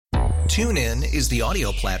TuneIn is the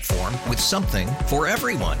audio platform with something for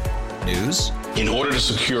everyone. News. In order to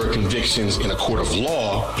secure convictions in a court of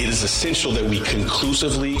law, it is essential that we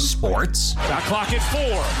conclusively. Sports. Shot clock at 4.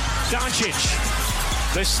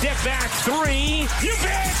 Doncic. The step back 3. You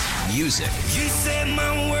bet. Music. You set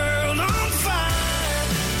my world on fire.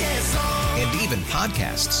 Yes, and even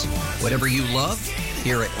podcasts. Whatever you love,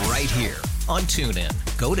 hear it right here on TuneIn.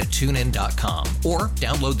 Go to TuneIn.com or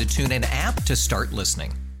download the TuneIn app to start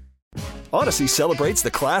listening. Odyssey celebrates the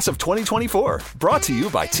class of 2024, brought to you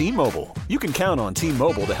by T-Mobile. You can count on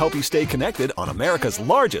T-Mobile to help you stay connected on America's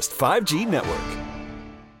largest 5G network.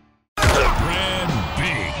 Brad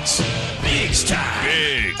Biggs. Biggs time.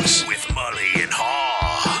 Biggs. With Mully and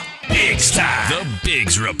Haugh. Biggs time. The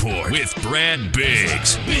Biggs Report with Brad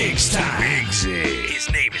Biggs. Biggs time. Biggsy. His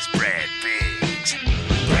name is Brad Biggs.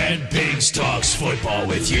 Brad Biggs talks football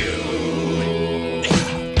with you.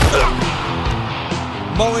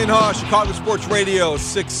 Mully and Haugh, Chicago Sports Radio,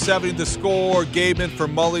 670 The Score. Gabe in for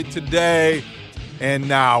Mully today. And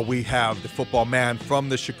now we have the football man from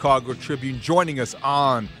the Chicago Tribune joining us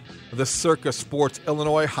on the Circa Sports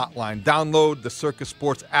Illinois hotline. Download the Circa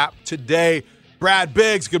Sports app today. Brad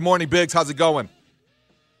Biggs. Good morning, Biggs. How's it going?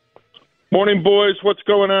 Morning, boys. What's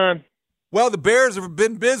going on? Well, the Bears have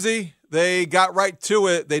been busy. They got right to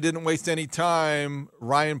it. They didn't waste any time.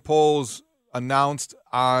 Ryan Poles announced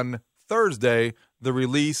on Thursday the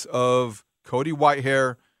release of Cody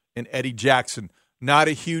Whitehair and Eddie Jackson. Not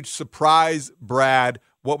a huge surprise, Brad.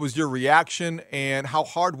 What was your reaction, and how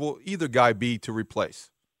hard will either guy be to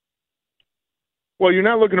replace? Well, you're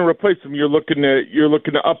not looking to replace them. You're looking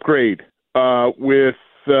to upgrade with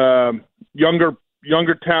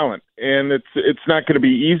younger talent, and it's not going to be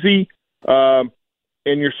easy. And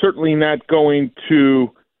you're certainly not going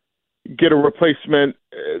to get a replacement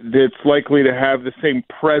that's likely to have the same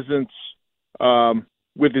presence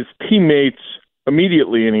with his teammates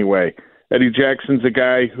immediately anyway. Eddie Jackson's a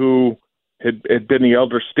guy who had been the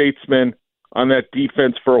elder statesman on that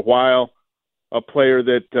defense for a while, a player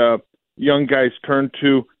that young guys turn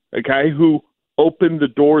to, a guy who opened the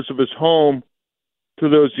doors of his home to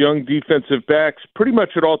those young defensive backs pretty much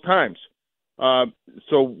at all times.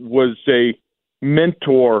 So was a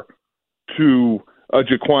mentor to a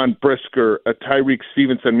Jaquan Brisker, a Tyreek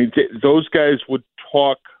Stevenson. I mean, those guys would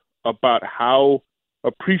talk about how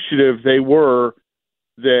appreciative they were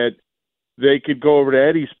that they could go over to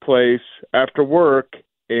Eddie's place after work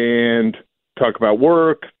and talk about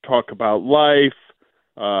life,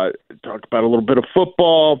 talk about a little bit of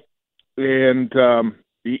football. And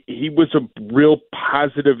he was a real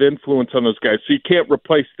positive influence on those guys. So you can't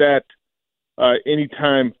replace that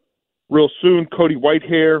anytime real soon. Cody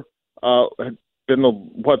Whitehair had been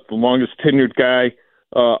the longest tenured guy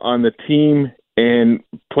on the team, and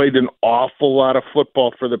played an awful lot of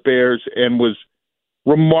football for the Bears and was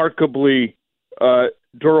remarkably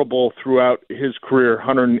durable throughout his career,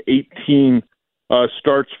 118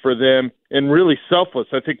 starts for them, and really selfless.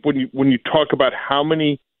 I think when you talk about how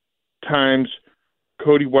many times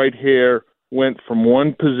Cody Whitehair went from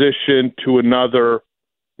one position to another,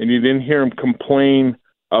 and you didn't hear him complain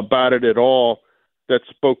about it at all, that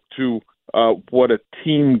spoke to what a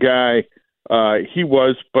team guy he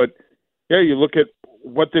was. But yeah, you look at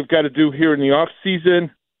what they've got to do here in the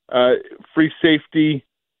offseason, free safety.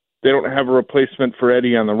 They don't have a replacement for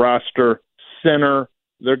Eddie on the roster. Center,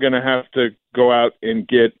 they're going to have to go out and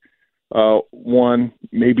get one,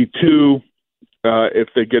 maybe two, if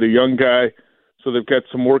they get a young guy. So they've got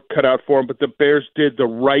some work cut out for them. But the Bears did the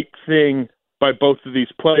right thing by both of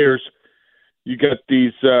these players. You got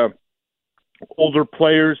these older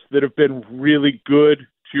players that have been really good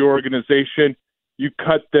to your organization. You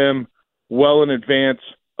cut them well in advance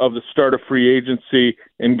of the start of free agency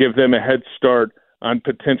and give them a head start on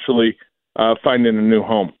potentially finding a new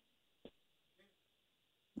home.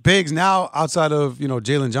 Biggs, now outside of,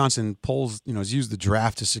 Jalen Johnson, Poles, has used the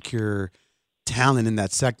draft to secure talent in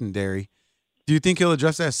that secondary. Do you think he'll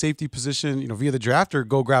address that safety position, via the draft, or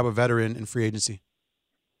go grab a veteran in free agency?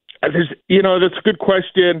 That's a good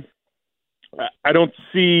question. I don't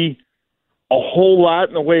see a whole lot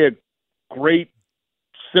in the way of great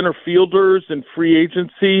center fielders in free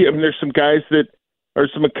agency. I mean, there's some guys that are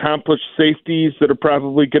some accomplished safeties that are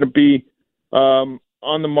probably going to be on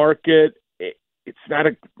the market.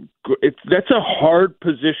 That's a hard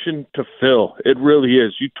position to fill. It really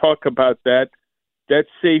is. You talk about that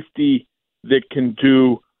safety that can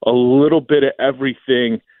do a little bit of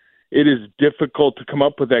everything. It is difficult to come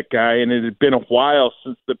up with that guy, and it had been a while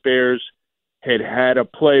since the Bears had a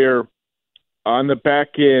player on the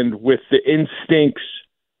back end with the instincts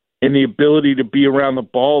and the ability to be around the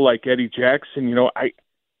ball like Eddie Jackson.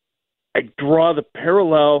 I draw the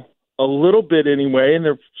parallel a little bit anyway, and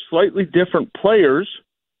they're slightly different players,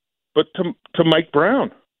 but to Mike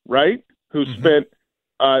Brown, right, who spent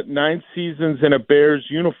 9 seasons in a Bears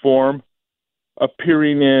uniform,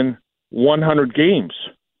 appearing in 100 games.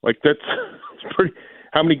 Like that's pretty.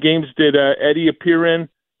 How many games did Eddie appear in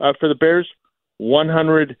for the Bears?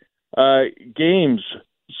 100 games.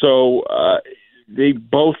 So they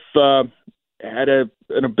both had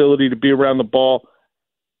an ability to be around the ball.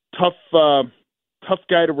 Tough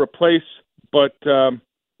guy to replace, but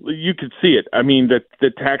you could see it. I mean,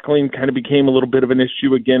 the tackling kind of became a little bit of an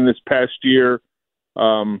issue again this past year,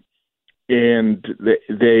 and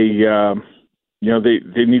they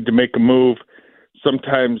need to make a move.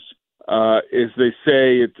 Sometimes, as they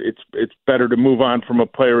say, it's better to move on from a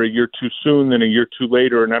player a year too soon than a year too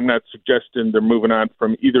later. And I'm not suggesting they're moving on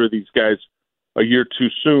from either of these guys a year too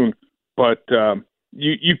soon, but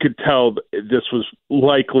you could tell this was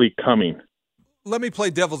likely coming. Let me play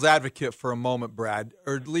devil's advocate for a moment, Brad,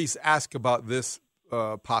 or at least ask about this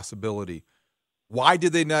possibility. Why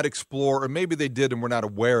did they not explore, or maybe they did and we're not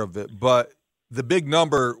aware of it, but the big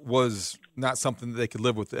number was not something that they could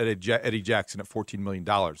live with Eddie Jackson at $14 million.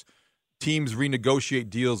 Teams renegotiate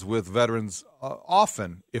deals with veterans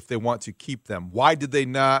often if they want to keep them. Why did they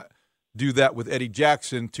not do that with Eddie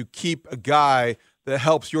Jackson to keep a guy that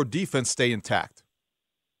helps your defense stay intact?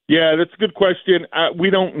 Yeah, that's a good question. We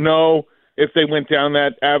don't know if they went down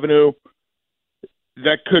that avenue.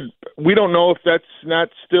 We don't know if that's not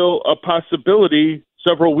still a possibility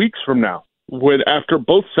several weeks from now, after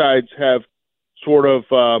both sides have sort of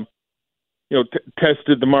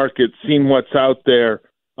tested the market, seen what's out there,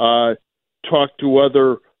 talked to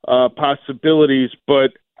other possibilities.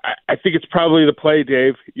 But I think it's probably the play,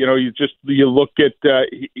 Dave. You look at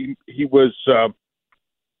he was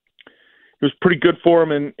pretty good for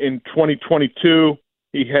him in 2022.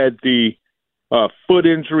 He had the foot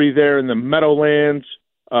injury there in the Meadowlands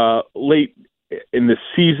late in the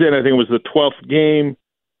season. I think it was the 12th game.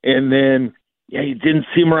 And then, you didn't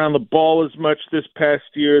see him around the ball as much this past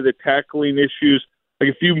year, the tackling issues.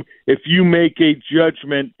 Like if you make a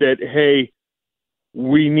judgment that, hey,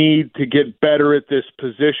 we need to get better at this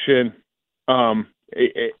position, and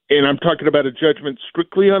I'm talking about a judgment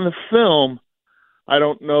strictly on the film, I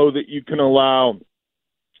don't know that you can allow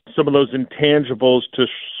some of those intangibles to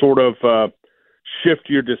sort of shift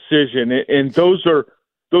your decision. And those are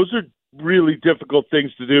really difficult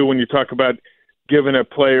things to do when you talk about giving a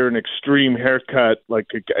player an extreme haircut, like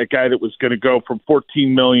a guy that was going to go from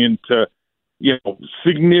 $14 million to,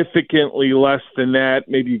 significantly less than that.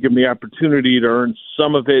 Maybe you give him the opportunity to earn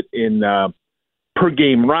some of it in per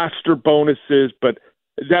game roster bonuses. But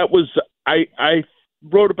that was, I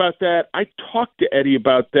wrote about that. I talked to Eddie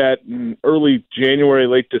about that in early January,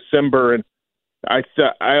 late December, and I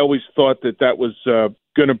always thought that was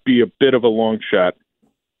going to be a bit of a long shot.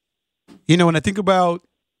 When I think about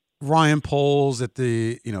Ryan Poles at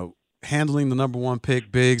the, handling the number 1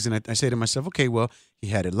 pick, Biggs, and I say to myself, okay, well, he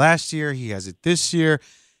had it last year, he has it this year,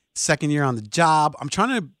 second year on the job. I'm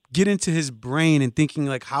trying to get into his brain and thinking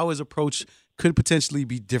like how his approach could potentially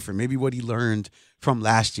be different, maybe what he learned from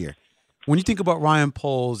last year. When you think about Ryan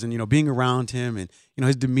Poles and, being around him and,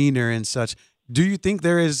 his demeanor and such, do you think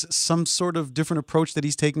there is some sort of different approach that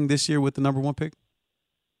he's taking this year with the number 1 pick?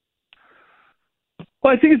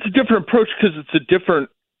 Well, I think it's a different approach because it's a different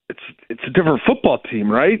football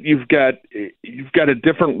team, right? You've got a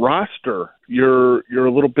different roster. You're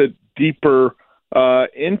a little bit deeper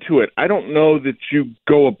into it. I don't know that you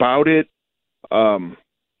go about it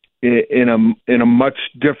in a much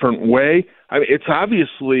different way. I mean, it's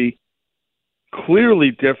obviously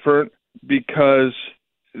clearly different because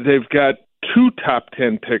they've got 2 top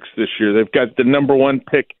 10 picks this year. They've got the number 1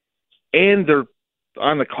 pick, and they're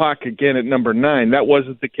on the clock again at number 9. That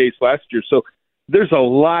wasn't the case last year. So there's a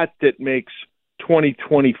lot that makes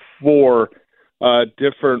 2024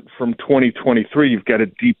 different from 2023. You've got a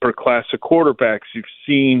deeper class of quarterbacks. You've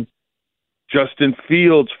seen Justin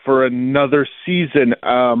Fields for another season.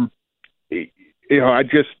 I think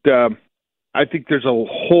there's a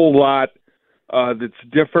whole lot that's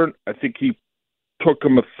different. I think he took a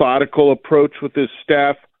methodical approach with his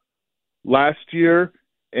staff last year,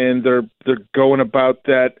 and they're going about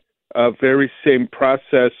that very same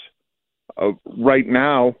process right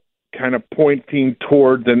now, kind of pointing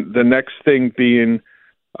toward the next thing being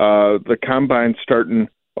the combine starting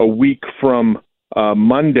a week from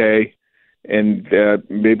Monday, and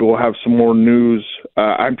maybe we'll have some more news.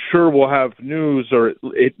 I'm sure we'll have news, or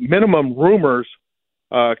at minimum rumors,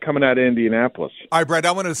 coming out of Indianapolis. All right, Brad,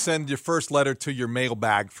 I want to send your first letter to your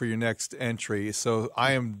mailbag for your next entry. So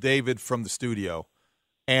I am David from the studio.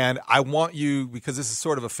 And I want you, because this is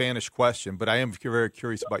sort of a fanish question, but I am very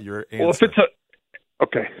curious about your answer. Well, if it's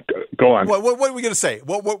okay, go on. What are we going to say?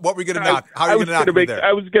 What are we going to knock? How are you going to knock me there?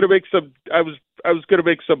 I was going to make some. I was going to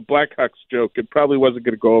make some Blackhawks joke. It probably wasn't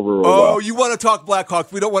going to go over real well. You want to talk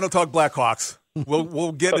Blackhawks? We don't want to talk Blackhawks.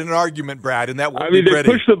 We'll get in an argument, Brad, and that won't be pretty.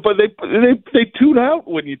 Push them, but they tune out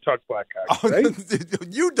when you talk Blackhawks.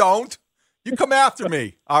 Right? You don't. You come after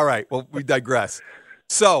me. All right. Well, we digress.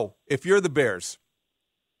 So, if you're the Bears,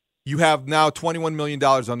 you have now $21 million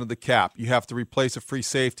under the cap. You have to replace a free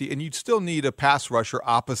safety, and you still need a pass rusher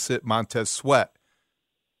opposite Montez Sweat.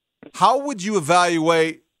 How would you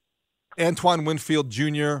evaluate Antoine Winfield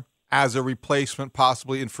Jr. as a replacement,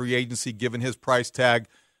 possibly in free agency, given his price tag,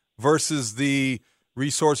 versus the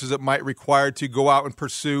resources it might require to go out and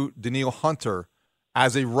pursue Danielle Hunter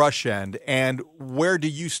as a rush end? And where do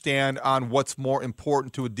you stand on what's more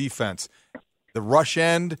important to a defense? The rush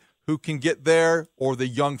end who can get there, or the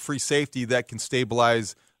young free safety that can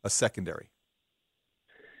stabilize a secondary?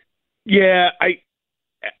 Yeah, I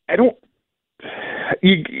don't.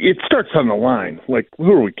 It starts on the line. Like,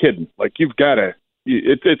 who are we kidding? Like, you've got to.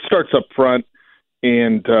 It starts up front,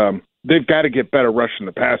 and they've got to get better rushing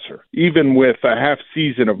the passer. Even with a half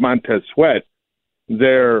season of Montez Sweat,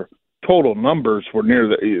 their total numbers were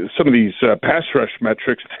near some of these pass rush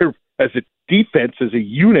metrics. They're, as a defense, as a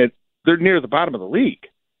unit, they're near the bottom of the league.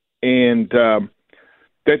 And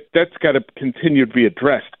that's got to continue to be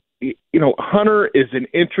addressed. Hunter is an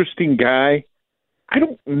interesting guy. I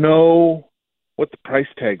don't know what the price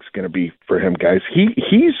tag's going to be for him, guys. He's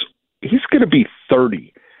going to be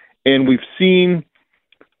 30, and we've seen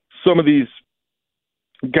some of these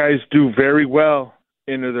guys do very well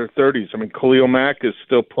into their 30s. I mean, Khalil Mack is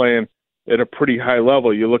still playing at a pretty high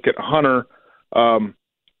level. You look at Hunter,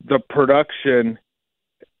 the production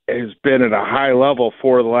has been at a high level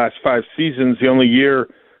for the last 5 seasons. The only year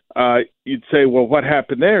you'd say, well, what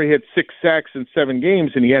happened there? He had 6 sacks in 7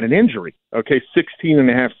 games, and he had an injury. Okay,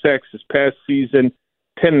 16.5 sacks this past season,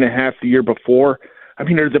 10.5 the year before. I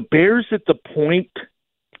mean, are the Bears at the point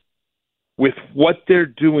with what they're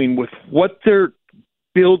doing, with what they're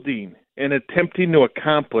building and attempting to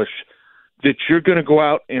accomplish, that you're going to go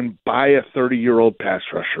out and buy a 30-year-old pass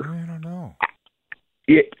rusher? I don't know.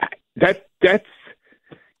 That's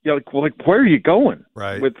like where are you going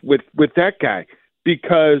with that guy?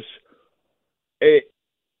 Because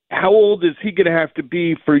how old is he going to have to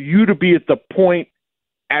be for you to be at the point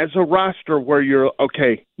as a roster where you're,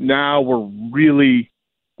 okay, now we're really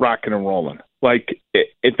rocking and rolling? Like,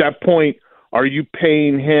 at that point, are you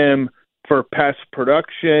paying him for past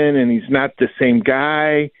production and he's not the same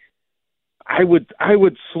guy? I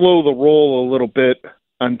would slow the roll a little bit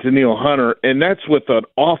on Danielle Hunter, and that's with an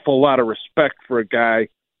awful lot of respect for a guy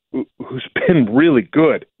who's been really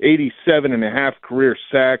good. 87.5 career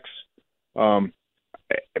sacks.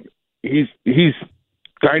 He's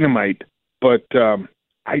dynamite, but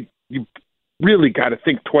you really got to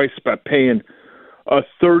think twice about paying a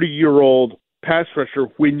 30-year-old pass rusher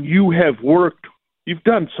when you've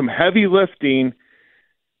done some heavy lifting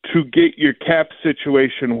to get your cap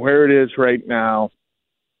situation where it is right now,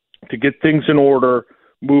 to get things in order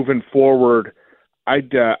moving forward.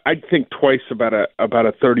 I'd think twice about a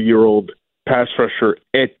 30-year-old pass rusher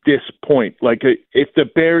at this point. Like, if the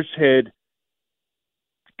Bears had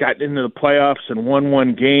gotten into the playoffs and won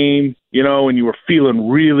one game, and you were feeling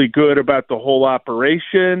really good about the whole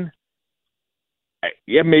operation,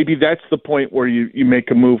 yeah, maybe that's the point where you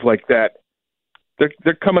make a move like that.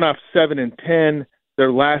 They're coming off 7-10.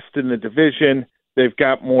 They're last in the division. They've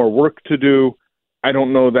got more work to do. I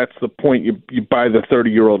don't know that's the point you buy the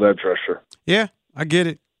 30-year-old edge rusher. Yeah, I get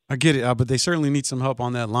it. But they certainly need some help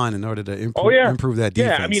on that line in order to improve that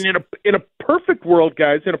defense. Yeah, I mean, in a perfect world,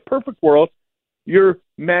 guys, you're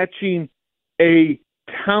matching a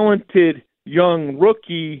talented young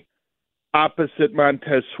rookie opposite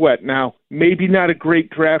Montez Sweat. Now, maybe not a great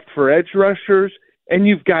draft for edge rushers, and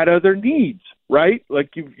you've got other needs, right?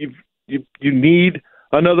 Like, you need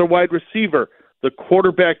another wide receiver. The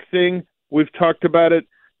quarterback thing, we've talked about it,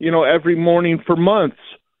 every morning for months.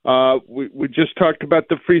 We just talked about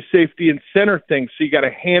the free safety and center thing. So you got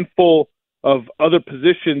a handful of other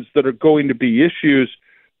positions that are going to be issues,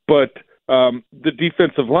 but the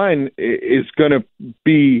defensive line is going to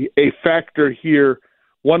be a factor here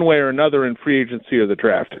one way or another in free agency or the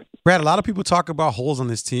draft. Brad, a lot of people talk about holes on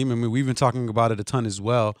this team. I mean, we've been talking about it a ton as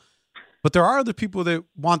well. But there are other people that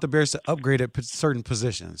want the Bears to upgrade at certain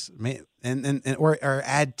positions, or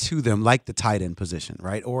add to them, like the tight end position,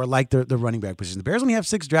 right, or like the running back position. The Bears only have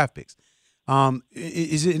 6 draft picks.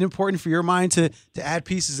 Is it important for your mind to add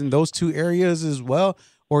pieces in those 2 areas as well,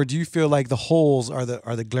 or do you feel like the holes are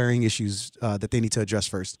the glaring issues that they need to address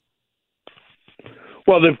first?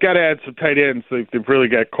 Well, they've got to add some tight ends. They've really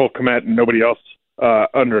got Cole Kmet and nobody else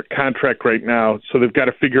under contract right now. So they've got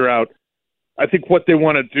to figure out, I think, what they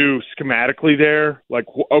want to do schematically there. Like,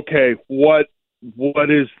 okay, what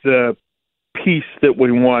is the piece that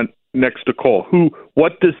we want next to Cole?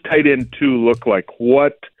 What does tight end 2 look like?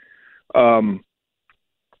 What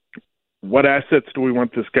assets do we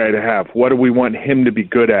want this guy to have? What do we want him to be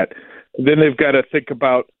good at? Then they've got to think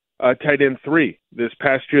about tight end 3. This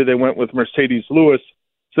past year they went with Mercedes Lewis.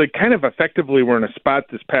 So they kind of effectively were in a spot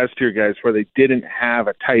this past year, guys, where they didn't have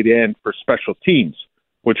a tight end for special teams,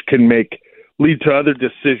 which can lead to other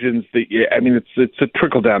decisions that, it's a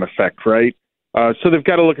trickle-down effect, right? So they've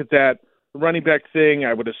got to look at that. The running back thing,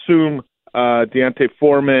 I would assume Deontay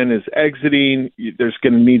Foreman is exiting. There's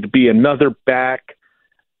going to need to be another back.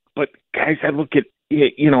 But, guys, I look at,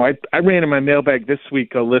 I ran in my mailbag this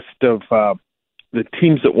week a list of the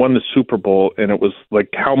teams that won the Super Bowl, and it was like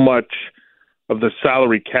how much of the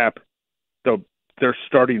salary cap their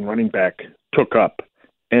starting running back took up.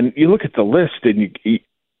 And you look at the list, and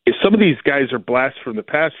if some of these guys are blasts from the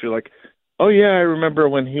past, you're like, oh, yeah, I remember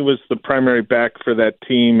when he was the primary back for that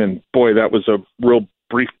team, and, boy, that was a real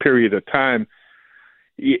brief period of time.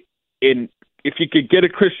 And if you could get a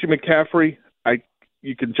Christian McCaffrey,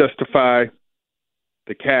 you can justify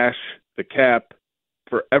the cash, the cap,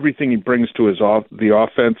 for everything he brings to the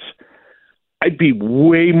offense. I'd be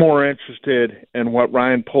way more interested in what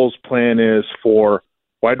Ryan Poles' plan is for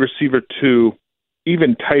wide receiver 2,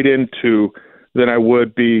 even tight end 2, than I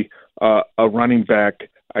would be a running back.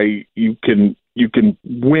 You can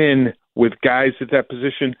win with guys at that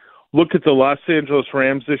position. Look at the Los Angeles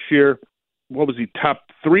Rams this year. What was he, top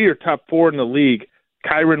 3 or top 4 in the league?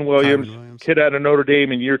 Kyron Williams, kid out of Notre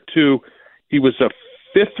Dame in year 2. He was a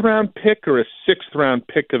 5th-round pick or a 6th-round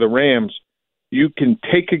pick of the Rams. You can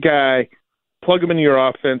take a guy, plug him into your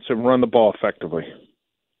offense, and run the ball effectively.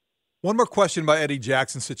 One more question about Eddie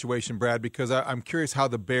Jackson's situation, Brad, because I'm curious how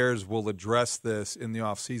the Bears will address this in the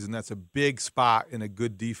offseason. That's a big spot in a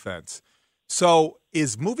good defense. So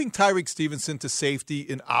is moving Tyreek Stevenson to safety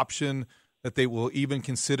an option that they will even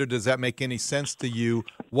consider? Does that make any sense to you?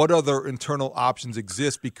 What other internal options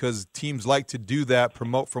exist? Because teams like to do that,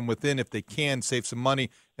 promote from within if they can, save some money,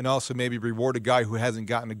 and also maybe reward a guy who hasn't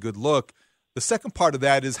gotten a good look. The second part of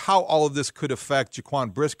that is how all of this could affect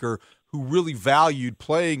Jaquan Brisker, who really valued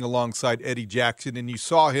playing alongside Eddie Jackson, and you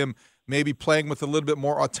saw him maybe playing with a little bit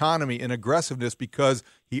more autonomy and aggressiveness because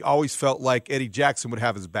he always felt like Eddie Jackson would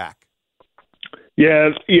have his back. Yeah,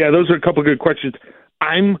 those are a couple of good questions.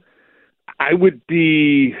 I would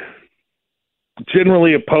be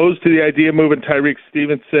generally opposed to the idea of moving Tyreek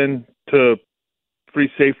Stevenson to free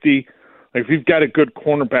safety. Like, if you've got a good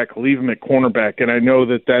cornerback, leave him at cornerback. And I know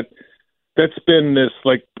that's been this,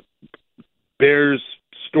 like, Bears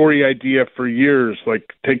story idea for years.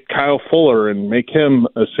 Like, take Kyle Fuller and make him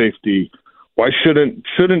a safety. Why shouldn't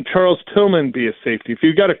Charles Tillman be a safety? If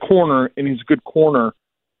you've got a corner and he's a good corner,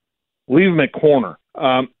 leave him at corner.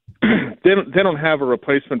 They don't have a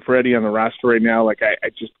replacement for Eddie on the roster right now. Like, I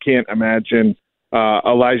just can't imagine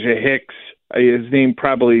Elijah Hicks. His name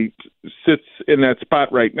probably sits in that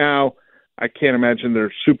spot right now. I can't imagine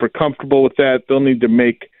they're super comfortable with that. They'll need to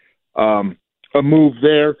make a move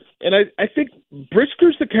there. And I think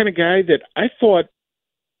Brisker's the kind of guy that I thought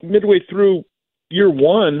midway through year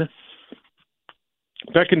 1,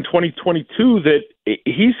 back in 2022, that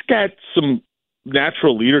he's got some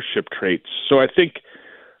natural leadership traits. So I think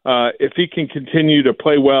if he can continue to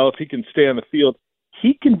play well, if he can stay on the field,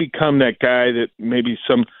 he can become that guy that maybe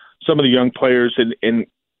some of the young players and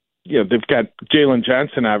they've got Jalen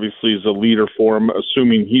Johnson obviously is a leader for him,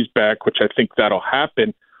 assuming he's back, which I think that'll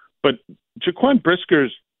happen. But Jaquan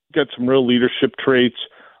Brisker's got some real leadership traits.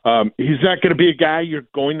 He's not going to be a guy you're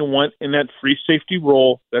going to want in that free safety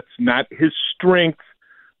role. That's not his strength.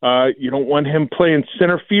 You don't want him playing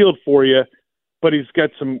center field for you, but he's got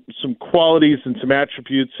some qualities and some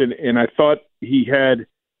attributes, and I thought he had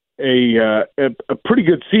a pretty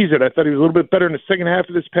good season. I thought he was a little bit better in the second half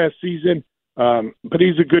of this past season, but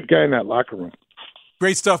he's a good guy in that locker room.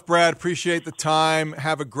 Great stuff, Brad. Appreciate the time.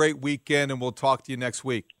 Have a great weekend, and we'll talk to you next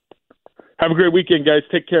week. Have a great weekend, guys.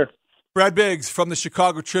 Take care. Brad Biggs from the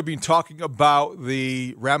Chicago Tribune talking about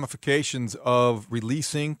the ramifications of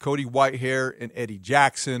releasing Cody Whitehair and Eddie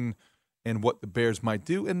Jackson and what the Bears might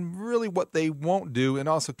do and really what they won't do, and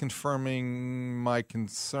also confirming my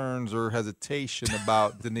concerns or hesitation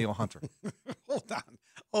about Danielle Hunter. Hold on.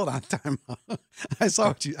 Hold on, time out. I saw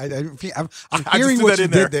what you. I'm I hearing just what threw you that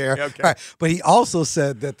in did there. Yeah, okay. Right. But he also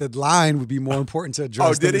said that the line would be more important to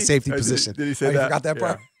address than did the he? safety position. Did he say You that? forgot that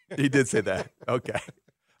part. Yeah. He did say that. Okay.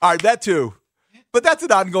 All right, that too. But that's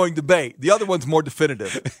an ongoing debate. The other one's more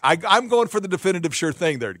definitive. I'm going for the definitive sure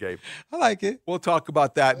thing there, Gabe. I like it. We'll talk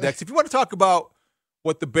about that next. If you want to talk about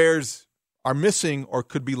what the Bears are missing or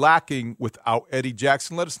could be lacking without Eddie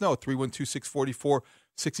Jackson, let us know.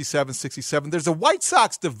 312-644-6767. There's a White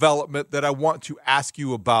Sox development that I want to ask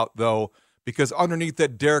you about, though, because underneath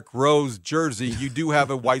that Derrick Rose jersey, you do have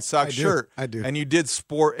a White Sox shirt. I do. And you did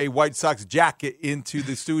sport a White Sox jacket into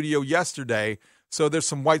the studio yesterday. So there's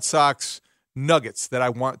some White Sox nuggets that I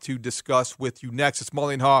want to discuss with you next. It's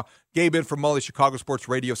Mully and Haugh. Gabe in for Mully, Chicago Sports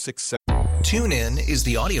Radio 670. TuneIn is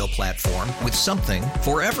the audio platform with something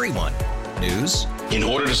for everyone. News. In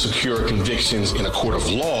order to secure convictions in a court of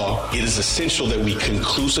law, it is essential that we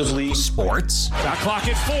conclusively. Sports. Shot clock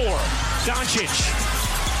at 4. Doncic.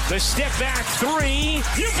 The step back 3.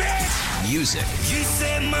 You bet. Music. You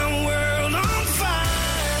set my world on fire.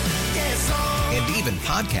 Yes, And even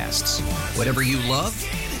podcasts. Whatever you love,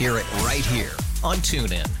 hear it right here on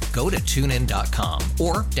TuneIn. Go to TuneIn.com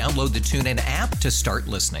or download the TuneIn app to start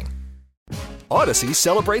listening. Odyssey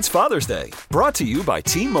celebrates Father's Day, brought to you by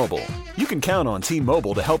T-Mobile. You can count on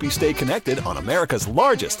T-Mobile to help you stay connected on America's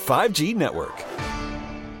largest 5G network.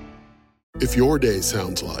 If your day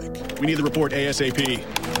sounds like, we need the report ASAP,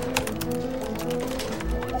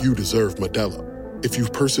 you deserve Modelo. If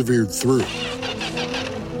you've persevered through,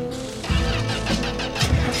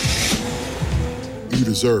 you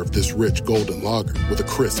deserve this rich golden lager with a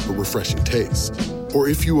crisp but refreshing taste. Or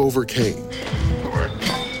if you overcame,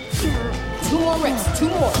 2 more reps, 2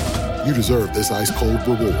 more. you deserve this ice-cold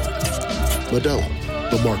reward. Modelo,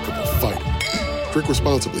 the Remarkable Fighter. Drink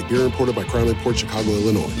responsibly. Beer imported by Crown Imports, Chicago,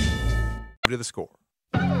 Illinois. To the score.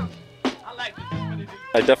 I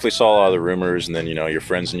definitely saw a lot of the rumors, and then, your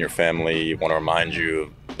friends and your family want to remind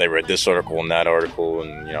you they read this article and that article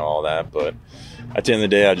and, all that. But at the end of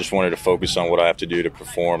the day, I just wanted to focus on what I have to do to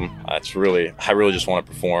perform. I really just want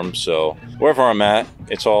to perform. So wherever I'm at,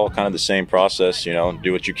 it's all kind of the same process,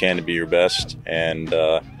 do what you can to be your best. And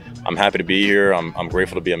I'm happy to be here. I'm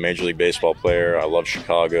grateful to be a Major League Baseball player. I love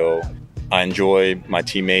Chicago. I enjoy my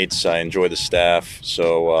teammates. I enjoy the staff.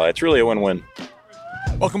 So it's really a win-win.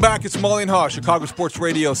 Welcome back. It's Mully and Haugh, Chicago Sports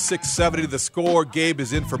Radio 670. The Score. Gabe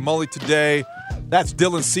is in for Mully today. That's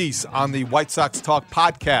Dylan Cease on the White Sox Talk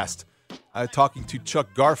podcast, talking to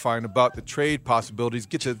Chuck Garfien about the trade possibilities.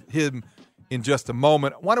 Get to him in just a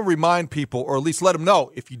moment. I want to remind people, or at least let them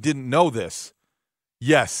know if you didn't know this.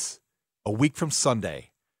 Yes, a week from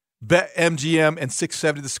Sunday, BetMGM and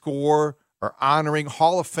 670 The Score are honoring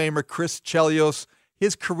Hall of Famer Chris Chelios,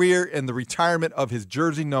 his career and the retirement of his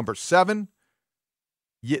jersey number 7.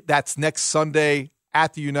 That's next Sunday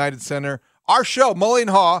at the United Center. Our show, Mully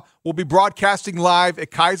and Haugh, will be broadcasting live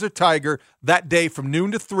at Kaiser Tiger that day from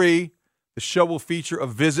noon to 3. The show will feature a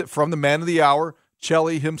visit from the man of the hour,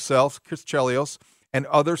 Chelly himself, Chris Chelios, and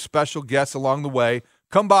other special guests along the way.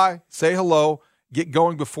 Come by, say hello, get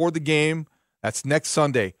going before the game. That's next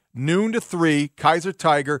Sunday, noon to 3, Kaiser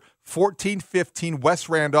Tiger, 1415 West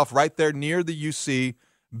Randolph, right there near the UC.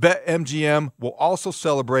 BetMGM will also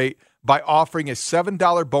celebrate by offering a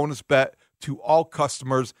 $7 bonus bet to all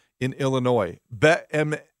customers in Illinois.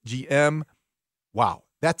 BetMGM, wow,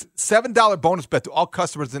 that's $7 bonus bet to all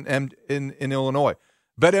customers in Illinois.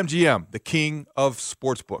 BetMGM, the king of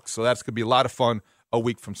sportsbooks. So that's going to be a lot of fun a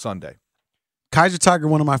week from Sunday. Kaiser Tiger,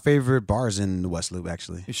 one of my favorite bars in the West Loop,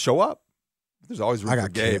 actually. You show up. There's always room for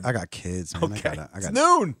Gabe. I got kids, man. Okay. It's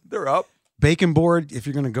noon. They're up. Bacon board. If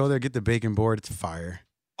you're going to go there, get the bacon board. It's fire.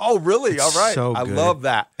 Oh, really? It's all right. so I good. love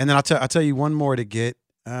that. And then I'll tell you one more to get.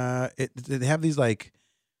 They have these like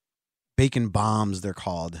bacon bombs, they're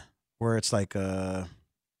called, where it's like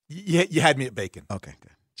You had me at bacon. Okay,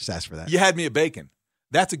 good. Just ask for that. You had me at bacon.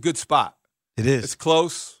 That's a good spot. It is. It's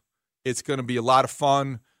close. It's going to be a lot of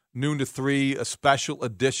fun. Noon to 3, a special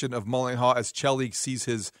edition of Mully and Haugh as Chelly sees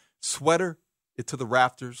his sweater to the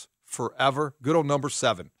rafters forever. Good old number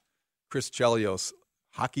 7, Chris Chelios,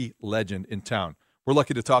 hockey legend in town. We're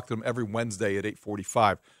lucky to talk to him every Wednesday at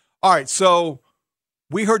 8:45. All right, so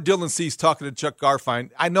we heard Dylan Cease talking to Chuck Garfien.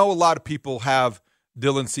 I know a lot of people have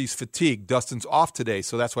Dylan Cease fatigue. Dustin's off today,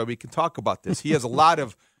 so that's why we can talk about this. He has a lot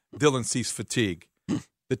of Dylan Cease fatigue.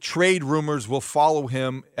 The trade rumors will follow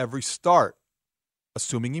him every start,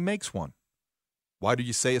 assuming he makes one. Why do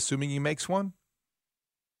you say assuming he makes one?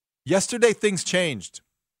 Yesterday, things changed.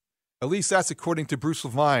 At least that's according to Bruce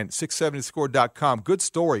Levine, 670score.com. Good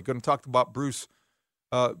story. Going to talk about Bruce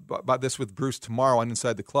about this with Bruce tomorrow on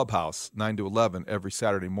Inside the Clubhouse, 9 to 11 every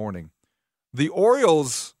Saturday morning. The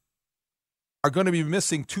Orioles are going to be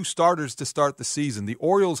missing 2 starters to start the season. The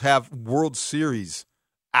Orioles have World Series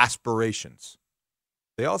aspirations.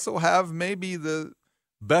 They also have maybe the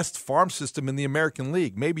best farm system in the American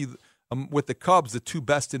League, maybe with the Cubs, the 2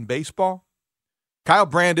 best in baseball. Kyle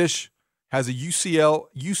Brandish has a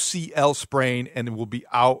UCL sprain and will be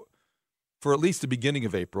out for at least the beginning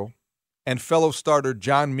of April. And fellow starter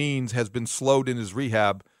John Means has been slowed in his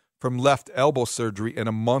rehab from left elbow surgery and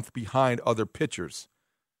a month behind other pitchers.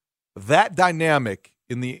 That dynamic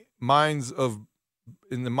in the mind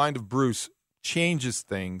of Bruce changes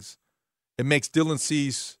things. It makes Dylan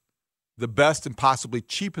Cease the best and possibly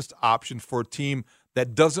cheapest option for a team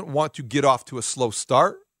that doesn't want to get off to a slow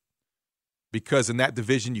start, because in that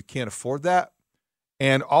division you can't afford that,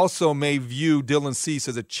 and also may view Dylan Cease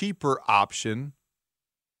as a cheaper option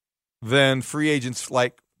than free agents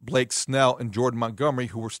like Blake Snell and Jordan Montgomery,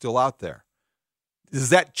 who were still out there. Does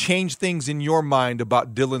that change things in your mind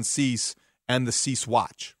about Dylan Cease and the Cease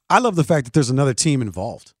watch? I love the fact that there's another team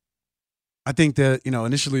involved. I think that,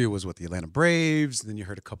 initially it was with the Atlanta Braves, and then you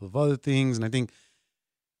heard a couple of other things, and I think,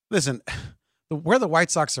 listen, where the White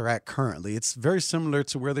Sox are at currently, it's very similar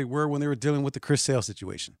to where they were when they were dealing with the Chris Sale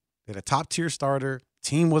situation. They had a top-tier starter,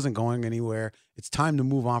 team wasn't going anywhere. It's time to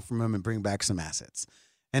move on from him and bring back some assets.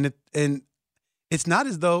 And it's not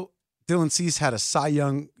as though Dylan Cease had a Cy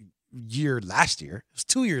Young year last year. It was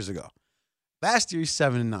 2 years ago. Last year, he's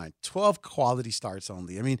 7-9, 12 quality starts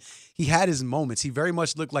only. I mean, he had his moments. He very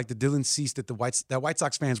much looked like the Dylan Cease that White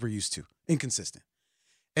Sox fans were used to, inconsistent.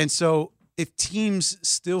 And so if teams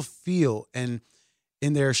still feel, and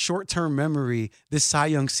in their short-term memory, this Cy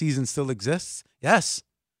Young season still exists, yes,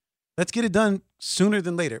 let's get it done sooner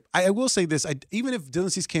than later. I will say this. Even if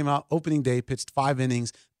Dylan Cease came out opening day, pitched 5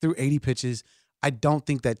 innings, threw 80 pitches, I don't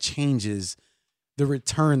think that changes the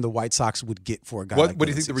return the White Sox would get for a guy like What do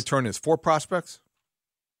you think Cease. the return is? 4 prospects?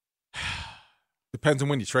 Depends on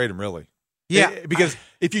when you trade him, really. Yeah. Because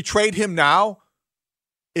if you trade him now,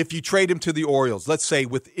 if you trade him to the Orioles, let's say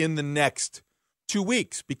within the next 2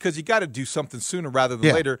 weeks, because you got to do something sooner rather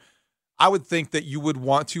than later, I would think that you would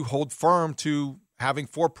want to hold firm to having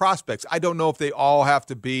 4 prospects. I don't know if they all have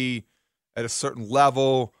to be at a certain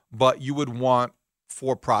level, but you would want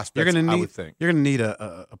 4 prospects, I would think. You're going to need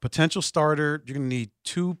a potential starter. You're going to need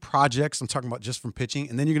 2 projects. I'm talking about just from pitching.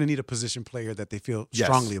 And then you're going to need a position player that they feel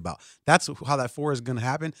strongly about. That's how that 4 is going to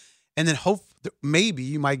happen. And then maybe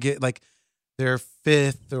you might get like their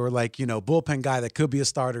 5th or bullpen guy that could be a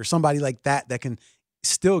starter, somebody like that can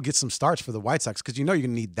still get some starts for the White Sox, because you're going to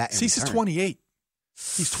need that in Cease is return. 28.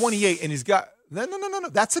 He's 28, and he's got – no.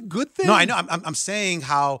 That's a good thing. No, I know. I'm saying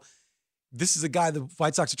how – this is a guy the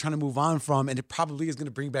White Sox are trying to move on from, and it probably is going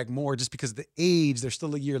to bring back more just because of the age. There's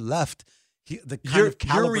still a year left.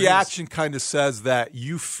 Your reaction kind of says that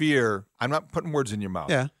you fear – I'm not putting words in your mouth.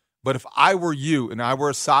 Yeah. But if I were you and I were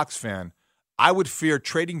a Sox fan, I would fear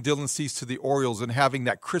trading Dylan Cease to the Orioles and having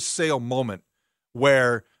that Chris Sale moment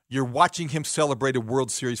where you're watching him celebrate a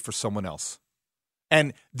World Series for someone else.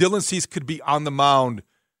 And Dylan Cease could be on the mound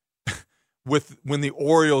when the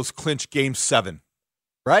Orioles clinch Game 7,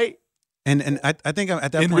 right? And I think I'm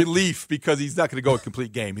at that in point. relief, because he's not going to go a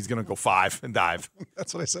complete game. He's going to go 5 and dive.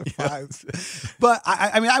 That's what I said, 5. But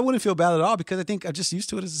I mean, I wouldn't feel bad at all, because I think I'm just used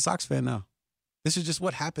to it as a Sox fan now. This is just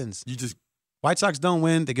what happens. White Sox don't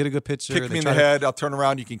win. They get a good pitcher. Kick me in the head. I'll turn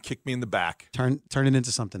around. You can kick me in the back. Turn it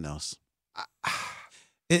into something else.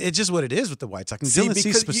 It's just what it is with the White Sox. See, Dylan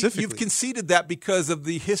Cease specifically. You've conceded that because of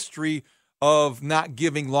the history of not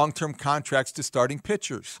giving long-term contracts to starting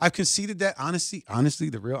pitchers. I've conceded that. Honestly,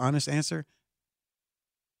 the real honest answer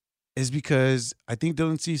is because I think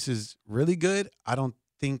Dylan Cease is really good. I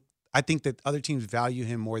think that other teams value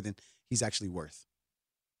him more than he's actually worth.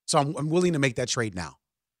 So I'm willing to make that trade now.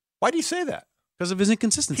 Why do you say that? Because of his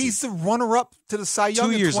inconsistency. He's the runner-up to the Cy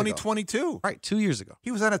Young in 2022. Ago. Right, 2 years ago. He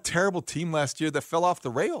was on a terrible team last year that fell off the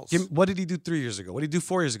rails. What did he do 3 years ago? What did he do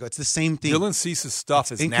 4 years ago? It's the same thing. Dylan Cease's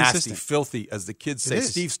stuff is nasty, filthy, as the kids say.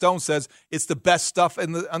 Steve Stone says it's the best stuff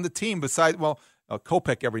on the team besides,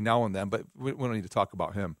 Kopech every now and then, but we don't need to talk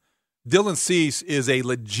about him. Dylan Cease is a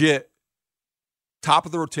legit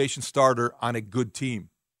top-of-the-rotation starter on a good team.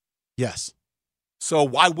 Yes. So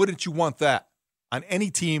why wouldn't you want that on any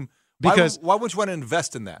team? Because why wouldn't you want to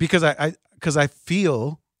invest in that? Because I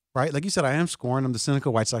feel, right, like you said, I am scoring. I'm the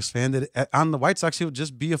cynical White Sox fan, that on the White Sox, he'll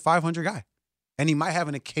just be a 500 guy. And he might have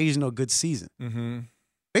an occasional good season. Mm-hmm.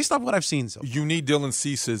 Based off what I've seen. So you need Dylan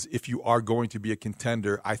Cease if you are going to be a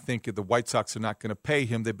contender. I think if the White Sox are not going to pay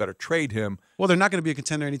him, they better trade him. Well, they're not going to be a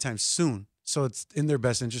contender anytime soon. So it's in their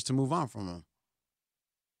best interest to move on from him.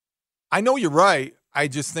 I know you're right. I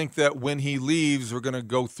just think that when he leaves, we're going to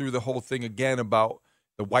go through the whole thing again about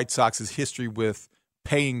the White Sox's history with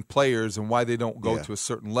paying players and why they don't go to a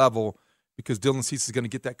certain level, because Dylan Cease is going to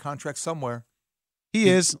get that contract somewhere. He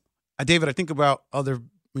is. David, I think about other,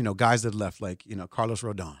 guys that left, like, Carlos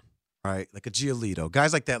Rodon, right? Like a Giolito,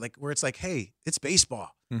 guys like that, like where it's like, hey, it's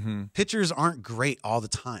baseball. Mm-hmm. Pitchers aren't great all the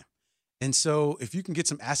time. And so if you can get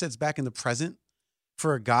some assets back in the present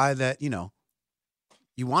for a guy that,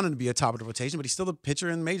 you want him to be a top of the rotation, but he's still a pitcher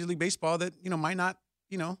in Major League Baseball that, might not,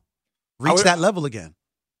 reach that level again.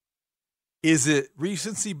 Is it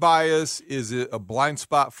recency bias? Is it a blind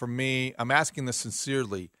spot for me? I'm asking this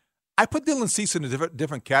sincerely. I put Dylan Cease in a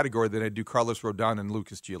different category than I do Carlos Rodon and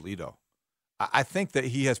Lucas Giolito. I think that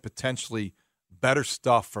he has potentially better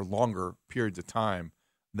stuff for longer periods of time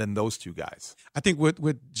than those two guys. I think with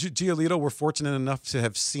Giolito, we're fortunate enough to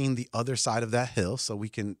have seen the other side of that hill, so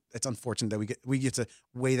it's unfortunate that we get to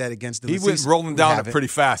weigh that against. He went rolling down it pretty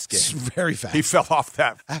fast, Gabe. Very fast. He fell off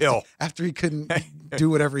that hill after he couldn't do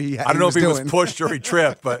whatever he had. I don't know if he was pushed or he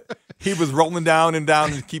tripped, but he was rolling down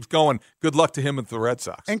and keeps going. Good luck to him with the Red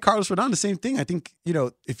Sox. And Carlos Rodon, the same thing. I think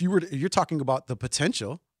if you're talking about the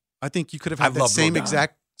potential, I think you could have had that same Rodon.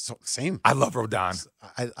 Same. I love Rodon.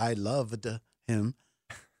 I loved him.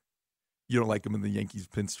 You don't like him in the Yankees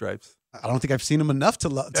pinstripes? I don't think I've seen him enough to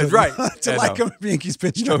love. That's right. to like him in the Yankees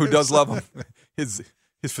pinstripes. You know who does love him? His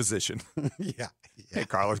physician. Yeah. Hey,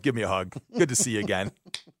 Carlos, give me a hug. Good to see you again.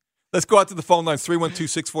 Let's go out to the phone lines,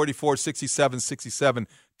 312-644-6767.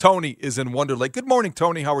 Tony is in Wonder Lake. Good morning,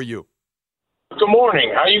 Tony. How are you? Good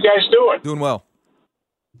morning. How you guys doing? Doing well.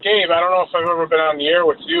 Gabe, I don't know if I've ever been on the air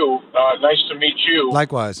with you. Nice to meet you.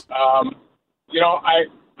 Likewise. I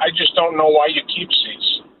just don't know why you keep Cease.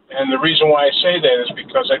 And the reason why I say that is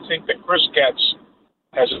because I think that Chris Getz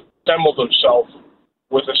has assembled himself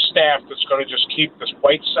with a staff that's going to just keep this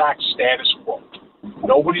White Sox status quo.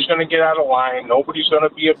 Nobody's going to get out of line. Nobody's going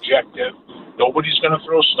to be objective. Nobody's going to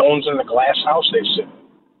throw stones in the glass house they sit in.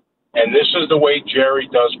 And this is the way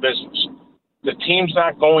Jerry does business. The team's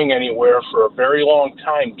not going anywhere for a very long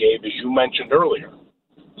time, Gabe, as you mentioned earlier.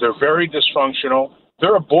 They're very dysfunctional.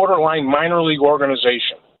 They're a borderline minor league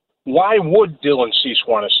organization. Why would Dylan Cease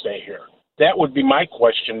want to stay here? That would be my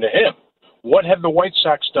question to him. What have the White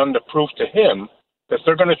Sox done to prove to him that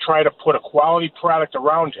they're going to try to put a quality product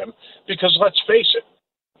around him? Because let's face it,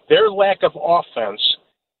 their lack of offense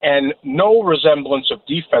and no resemblance of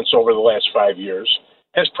defense over the last 5 years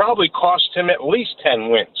has probably cost him at least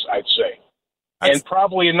 10 wins, I'd say. And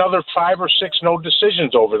probably another 5 or 6 no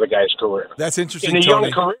decisions over the guy's career. That's interesting, in a Tony.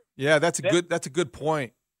 young career. Yeah, that's a good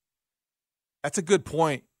point. That's a good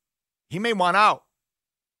point. He may want out.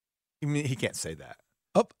 I mean, he can't say that.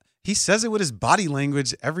 Oh, he says it with his body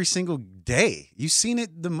language every single day. You've seen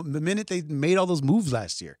it the minute they made all those moves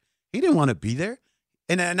last year. He didn't want to be there.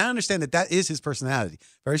 And I understand that is his personality.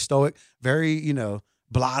 Very stoic, very,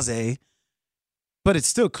 blasé. But it's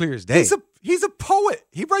still clear as day. He's a poet.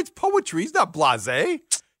 He writes poetry. He's not blasé.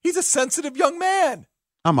 He's a sensitive young man.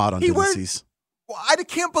 I'm out on Dylan Cease. I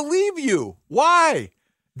can't believe you. Why?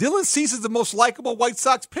 Dylan Cease is the most likable White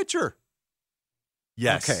Sox pitcher.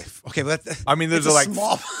 Yes. Okay. But I mean, there's like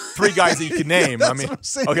three guys that you can name. Yeah, I mean, what I'm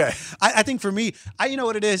saying. Okay. I think for me, you know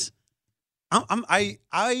what it is. I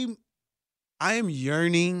am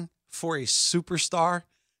yearning for a superstar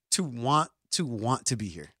to want to be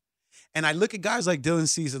here. And I look at guys like Dylan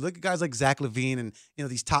Cease, I look at guys like Zach LaVine, and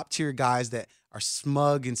these top tier guys that are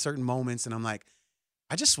smug in certain moments, and I'm like,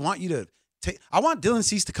 I just want you to. I want Dylan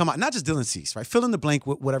Cease to come out, not just Dylan Cease, right? Fill in the blank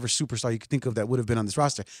with whatever superstar you could think of that would have been on this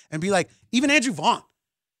roster, and be like, even Andrew Vaughn.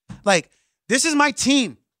 Like, this is my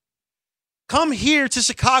team. Come here to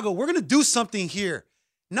Chicago. We're going to do something here.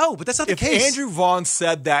 No, but that's not the case. If Andrew Vaughn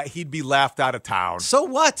said that, he'd be laughed out of town. So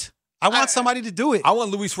what? I want somebody to do it. I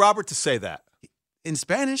want Luis Robert to say that. In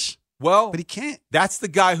Spanish. Well, but he can't. That's the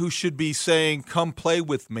guy who should be saying, come play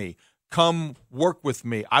with me. Come work with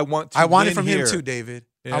me. I want it from him too, David.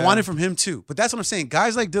 Yeah. I want it from him too. But that's what I'm saying.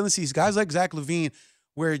 Guys like Dylan Cease, guys like Zach LaVine,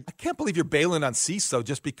 where I can't believe you're bailing on Cease though,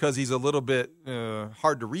 just because he's a little bit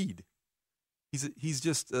hard to read. He's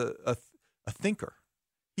just a thinker.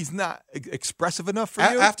 He's not expressive enough for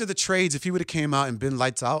you. After the trades, if he would have came out and been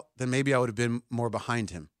lights out, then maybe I would have been more behind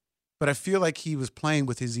him. But I feel like he was playing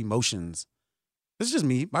with his emotions. This is just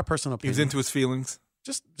me, my personal opinion. He was into his feelings.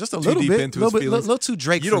 Just a little bit, into his feelings. A little too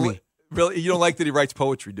Drake for me. Really, you don't like that he writes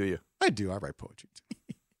poetry, do you? I do. I write poetry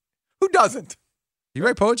too. Who doesn't? You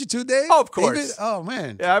write poetry too, Dave? Oh, of course. David? Oh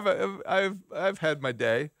man. Yeah, I've had my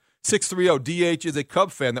day. 630 DH is a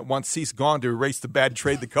Cub fan that wants Cease gone to erase the bad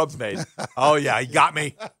trade the Cubs made. Oh yeah, you got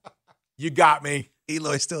me. You got me.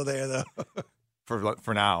 Eloy's still there though.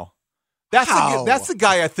 For now. That's the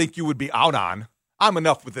guy I think you would be out on. I'm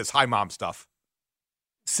enough with this high mom stuff.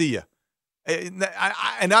 See ya.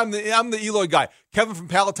 And I'm the Eloy guy. Kevin from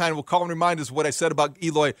Palatine will call and remind us what I said about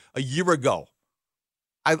Eloy a year ago.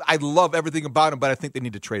 I love everything about him, but I think they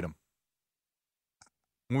need to trade him.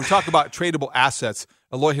 When we talk about tradable assets,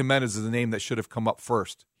 Eloy Jimenez is the name that should have come up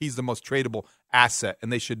first. He's the most tradable asset, and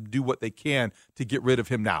they should do what they can to get rid of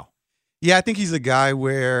him now. Yeah, I think he's a guy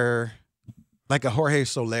where, like a Jorge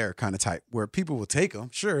Soler kind of type, where people will take him,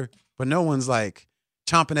 sure, but no one's like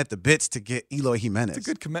chomping at the bits to get Eloy Jimenez. That's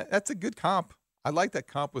a good comp. I like that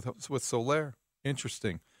comp with Soler.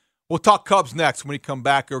 Interesting. We'll talk Cubs next when we come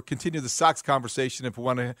back, or continue the Sox conversation if we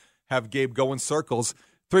want to have Gabe go in circles.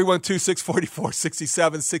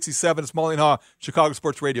 312-644-6767. It's Mully and Haugh, Chicago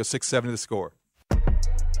Sports Radio, 670 The Score.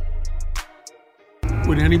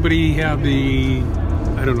 Would anybody have the,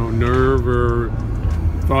 nerve or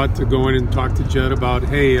thought to go in and talk to Jed about,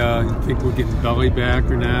 hey, you think we're getting Belly back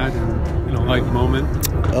or not? And, like moment?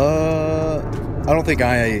 I don't think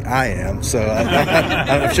I am, so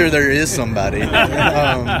I'm sure there is somebody.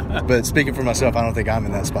 But speaking for myself, I don't think I'm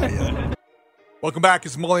in that spot yet. Welcome back.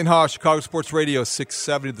 It's Mully and Haugh, Chicago Sports Radio,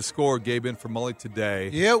 670 The Score. Gabe in for Mully today.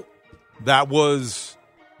 Yep. That was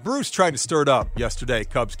Bruce trying to stir it up yesterday,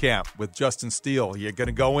 Cubs camp, with Justin Steele. You're going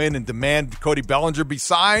to go in and demand Cody Bellinger be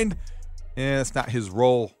signed? And it's not his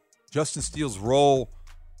role. Justin Steele's role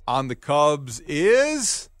on the Cubs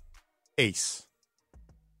is ace.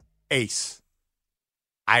 Ace.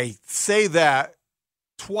 I say that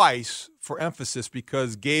twice for emphasis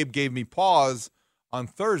because Gabe gave me pause on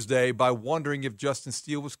Thursday by wondering if Justin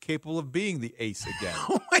Steele was capable of being the ace again.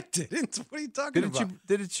 Oh, I didn't. What are you talking about?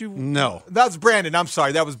 Didn't you? No. That was Brandon. I'm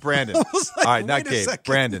sorry. That was Brandon. Like, all right, not Gabe. Second.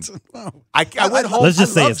 Brandon. No. I went home. Let's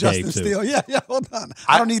just say it's Justin Gabe, Steele. Yeah, hold on.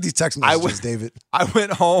 I don't need these text messages, David. I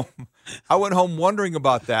went home wondering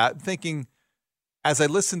about that, thinking as I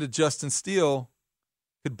listened to Justin Steele,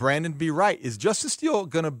 could Brandon be right? Is Justin Steele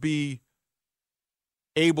going to be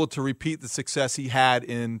able to repeat the success he had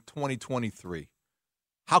in 2023?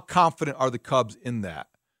 How confident are the Cubs in that?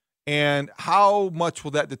 And how much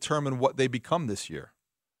will that determine what they become this year?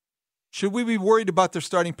 Should we be worried about their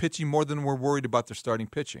starting pitching more than we're worried about their starting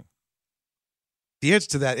pitching? The answer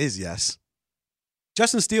to that is yes.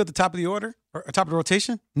 Justin Steele at the top of the order, or top of the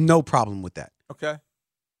rotation, no problem with that. Okay.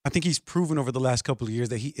 I think he's proven over the last couple of years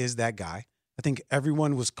that he is that guy. I think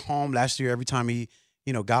everyone was calm last year every time he,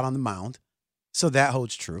 got on the mound. So that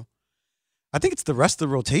holds true. I think it's the rest of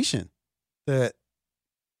the rotation that,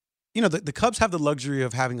 the Cubs have the luxury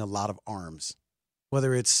of having a lot of arms,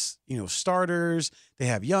 whether it's, starters, they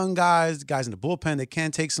have young guys in the bullpen that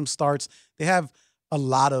can take some starts. They have a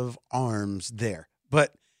lot of arms there.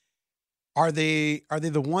 But are they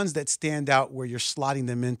the ones that stand out where you're slotting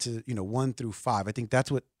them into, 1 through 5? I think that's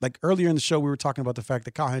what, like earlier in the show, we were talking about the fact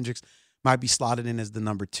that Kyle Hendricks might be slotted in as the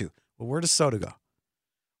number 2. Well, where does Soto go?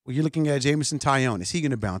 Well, you're looking at Jameson Taillon. Is he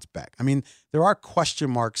going to bounce back? I mean, there are question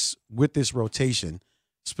marks with this rotation,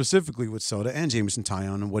 specifically with Soto and Jameson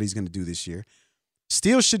Taillon and what he's going to do this year.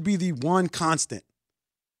 Steele should be the one constant,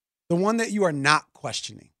 the one that you are not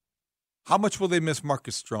questioning. How much will they miss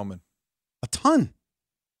Marcus Stroman? A ton.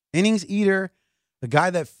 Innings eater, a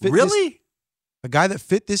guy that fit a guy that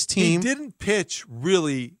fit this team. He didn't pitch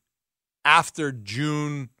really after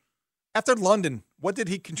June, after London. What did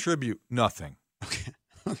he contribute? Nothing. Okay.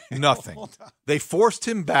 Nothing. They forced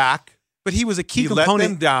him back. But he was a key component. Let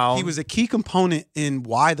them down. He was a key component in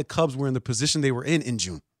why the Cubs were in the position they were in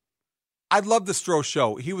June. I love the Stroh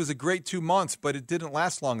show. He was a great 2 months, but it didn't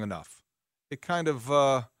last long enough. It kind of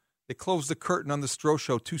they closed the curtain on the Stroh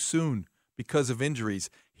show too soon because of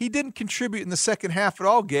injuries. He didn't contribute in the second half at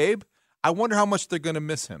all, Gabe. I wonder how much they're going to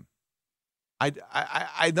miss him.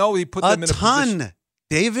 I know he put them in a position.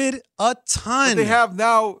 David, a ton. But they have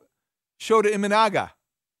now Shota Imanaga.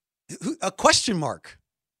 A question mark.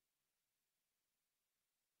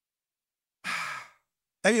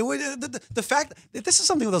 I mean, the fact that this is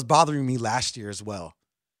something that was bothering me last year as well,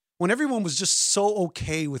 when everyone was just so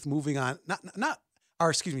okay with moving on, not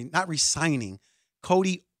re-signing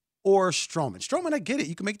Cody or Stroman. Stroman, I get it.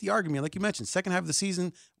 You can make the argument, like you mentioned, second half of the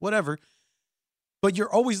season, whatever. But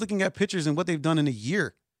you're always looking at pitchers and what they've done in a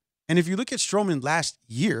year. And if you look at Stroman last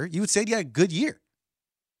year, you would say he had a good year.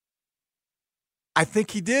 I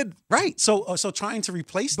think he did. Right. So trying to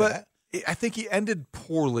replace that. I think he ended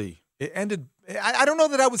poorly. It ended. I don't know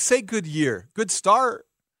that I would say good year. Good start.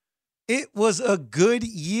 It was a good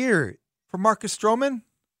year for Marcus Stroman.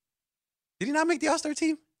 Did he not make the All-Star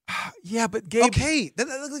team? Yeah, but Gabe. Okay.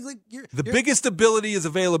 The biggest ability is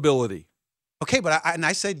availability. Okay, but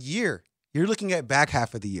I said year. You're looking at back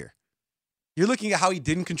half of the year. You're looking at how he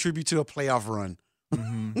didn't contribute to a playoff run.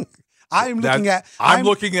 Mm-hmm. I'm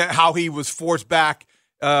looking at how he was forced back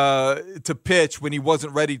to pitch when he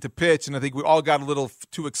wasn't ready to pitch, and I think we all got a little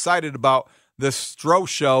too excited about the Stroh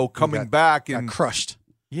show coming back and got crushed.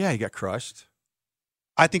 Yeah, he got crushed.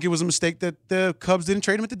 I think it was a mistake that the Cubs didn't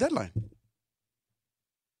trade him at the deadline.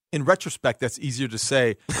 In retrospect, that's easier to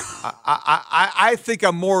say. I think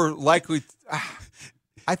I'm more likely.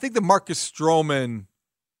 I think that Marcus Stroman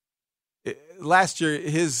last year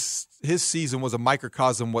his season was a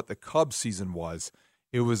microcosm what the Cubs season was.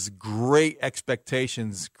 It was great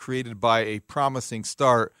expectations created by a promising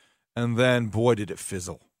start, and then boy did it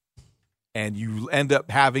fizzle, and you end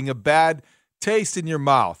up having a bad taste in your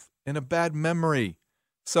mouth and a bad memory.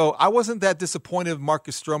 So I wasn't that disappointed if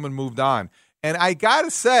Marcus Stroman moved on. And I got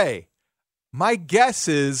to say, my guess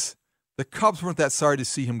is the Cubs weren't that sorry to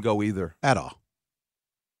see him go either. At all.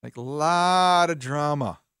 Like a lot of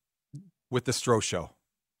drama with the Stroh show.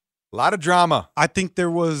 A lot of drama. I think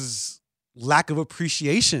there was lack of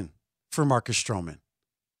appreciation for Marcus Stroman.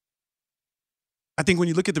 I think when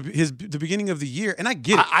you look at the beginning of the year, and I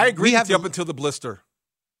get it. I agree with you up until the blister.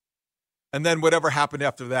 And then whatever happened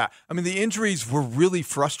after that. I mean, the injuries were really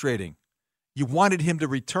frustrating. You wanted him to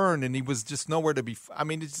return, and he was just nowhere to be. I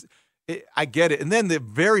mean, I get it. And then the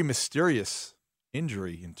very mysterious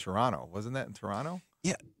injury in Toronto. Wasn't that in Toronto?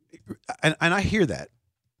 Yeah, and I hear that.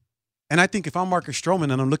 And I think if I'm Marcus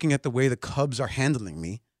Stroman and I'm looking at the way the Cubs are handling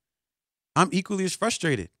me, I'm equally as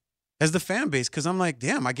frustrated as the fan base because I'm like,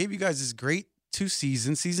 damn, I gave you guys this great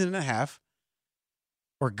season and a half,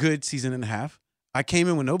 or good season and a half. I came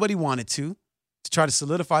in when nobody wanted to try to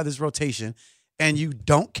solidify this rotation. And you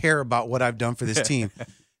don't care about what I've done for this team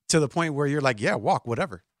to the point where you're like, yeah, walk,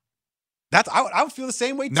 whatever. I would feel the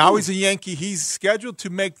same way too. Now he's a Yankee. He's scheduled to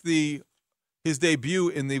make his debut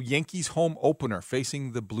in the Yankees home opener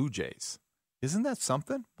facing the Blue Jays. Isn't that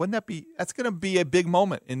something? Wouldn't that be? That's going to be a big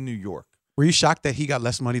moment in New York. Were you shocked that he got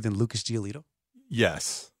less money than Lucas Giolito?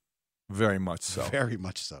 Yes, very much so. Very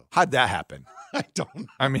much so. How'd that happen? I don't know.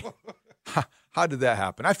 I mean, how did that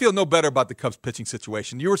happen? I feel no better about the Cubs pitching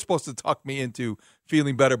situation. You were supposed to talk me into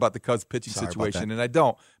feeling better about the Cubs pitching situation, and I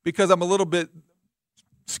don't because I'm a little bit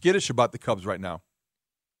skittish about the Cubs right now.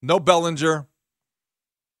 No Bellinger.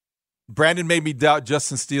 Brandon made me doubt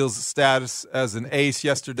Justin Steele's status as an ace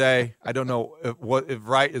yesterday. I don't know if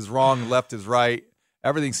right is wrong, left is right.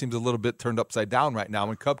 Everything seems a little bit turned upside down right now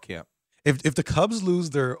in Cub camp. If the Cubs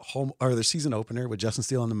lose their home or their season opener with Justin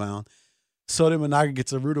Steele on the mound, Soto Monaga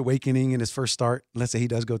gets a rude awakening in his first start. Let's say he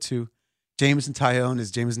does go to Jameson Taillon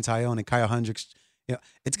is Jameson Taillon and Kyle Hendricks. You know,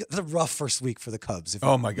 it's a rough first week for the Cubs.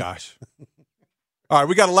 Oh my gosh! All right,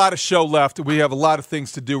 we got a lot of show left. We have a lot of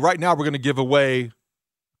things to do. Right now, we're going to give away a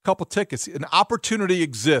couple tickets. An opportunity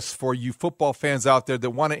exists for you football fans out there that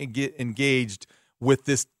want to get engaged with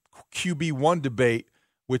this QB1 debate,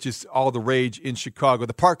 which is all the rage in Chicago.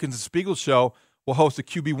 The Parkins and Spiegel Show will host a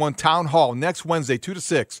QB1 Town Hall next Wednesday, 2 to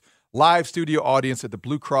 6. Live studio audience at the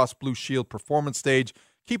Blue Cross Blue Shield Performance Stage.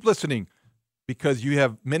 Keep listening because you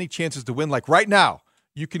have many chances to win. Like right now,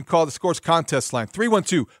 you can call the Scores Contest line,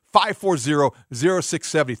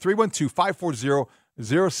 312-540-0670,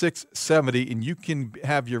 312-540-0670, and you can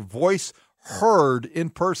have your voice heard in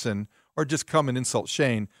person or just come and insult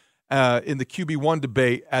Shane in the QB1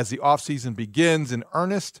 debate as the offseason begins in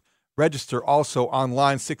earnest. Register also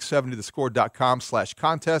online,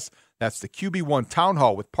 670thescore.com/contest. That's the QB1 Town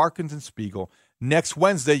Hall with Parkins and Spiegel. Next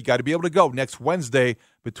Wednesday, you got to be able to go. Next Wednesday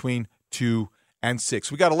between 2 and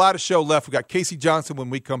 6. We got a lot of show left. We got Casey Johnson when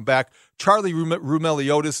we come back. Charlie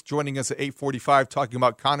Roumeliotis joining us at 8:45 talking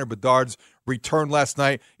about Connor Bedard's return last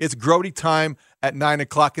night. It's Grody time at 9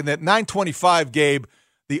 o'clock. And at 9:25, Gabe,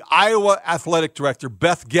 the Iowa athletic director,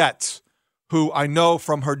 Beth Getz, who I know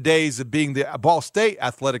from her days of being the Ball State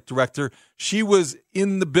athletic director, she was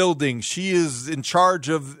in the building. She is in charge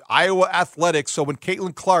of Iowa athletics. So when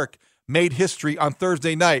Caitlin Clark made history on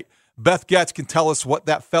Thursday night, Beth Getz can tell us what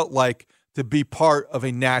that felt like to be part of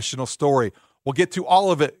a national story. We'll get to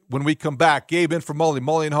all of it when we come back. Gabe in for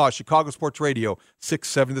Mully and Haugh, Chicago Sports Radio,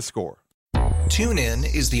 670 The Score.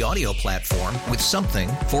 TuneIn is the audio platform with something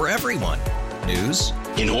for everyone. News.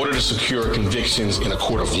 In order to secure convictions in a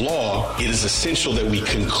court of law, it is essential that we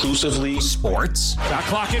conclusively. Sports. Got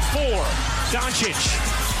clock at 4. Doncic.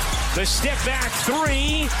 The step back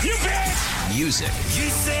 3. You bet. Music. You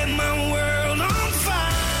set my world on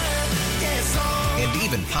fire. Yes, and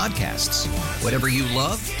even podcasts. Whatever you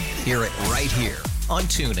love, hear it right here on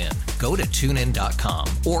TuneIn. Go to TuneIn.com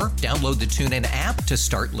or download the TuneIn app to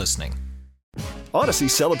start listening. Odyssey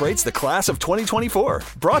celebrates the class of 2024.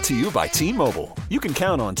 Brought to you by T-Mobile. You can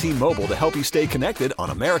count on T-Mobile to help you stay connected on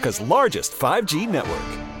America's largest 5G network.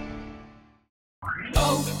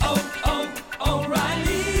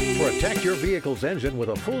 O'Reilly. Protect your vehicle's engine with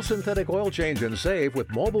a full synthetic oil change and save with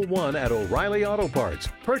Mobile One at O'Reilly Auto Parts.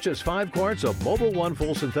 Purchase 5 quarts of Mobile One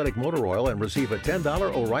full synthetic motor oil and receive a $10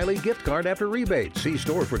 O'Reilly gift card after rebate. See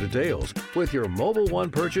store for details. With your Mobile One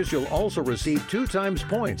purchase, you'll also receive 2 times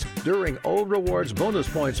points during O Rewards Bonus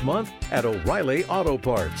Points Month at O'Reilly Auto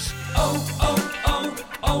Parts.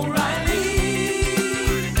 O'Reilly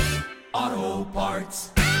Auto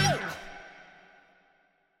Parts.